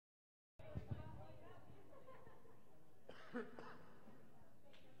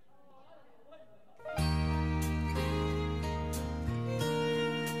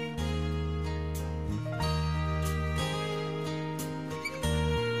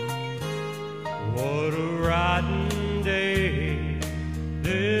What a rotten day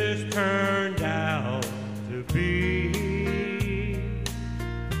this turned out to be.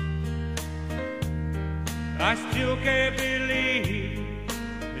 I still can't believe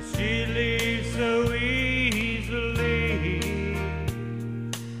that she leaves so easily.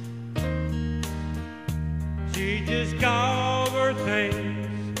 She just got her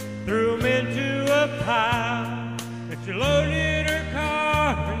things, threw them into a pile, and she loaded her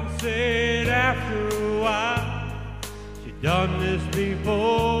car and said after a while, she'd done this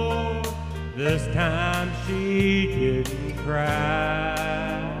before, this time she didn't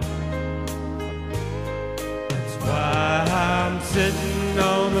cry. That's why I'm sitting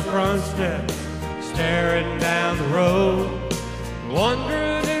on the front steps, staring down the road,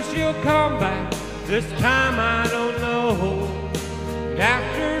 wondering if she'll come back. This time I don't know. And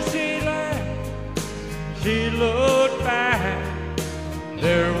after she left, she looked back.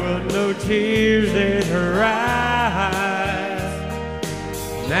 There were no tears in her eyes.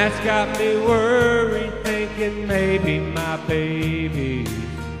 And that's got me worried, thinking maybe my baby's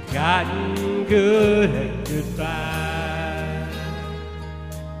gotten good at goodbye.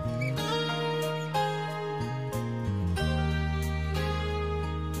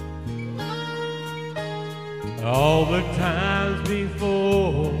 All the times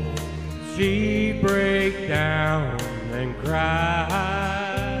before she break down and cry,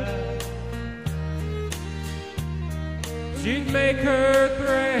 she'd make her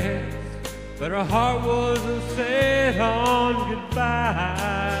threats, but her heart wasn't set on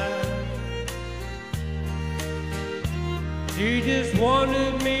goodbye. She just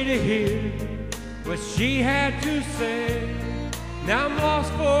wanted me to hear what she had to say. Now I'm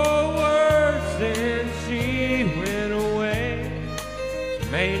lost for words since she went away. She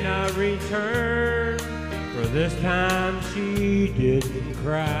may not return, for this time she didn't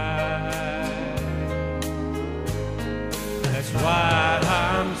cry. That's why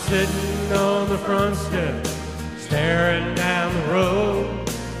I'm sitting on the front steps, staring down the road,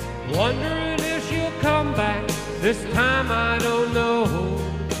 wondering if she'll come back. This time I don't know.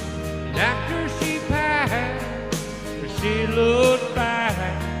 And after she passed, she looked back,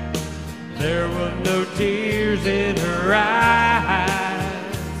 there were no tears in her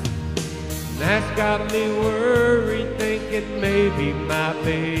eyes. That's got me worried, thinking maybe my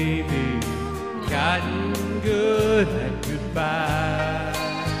baby's gotten good at goodbye.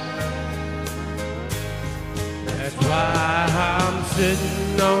 That's why I'm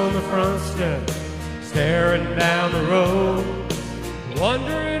sitting on the front steps, staring down the road,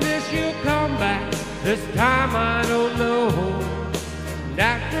 wondering if she'll come back. This time I don't know. And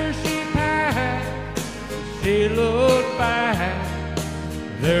after she passed, she looked back,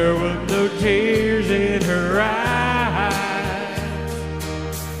 there were no tears in her eyes.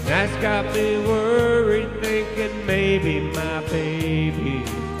 That's got me worried, thinking maybe my baby's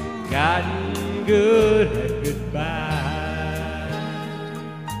gotten good at goodbye.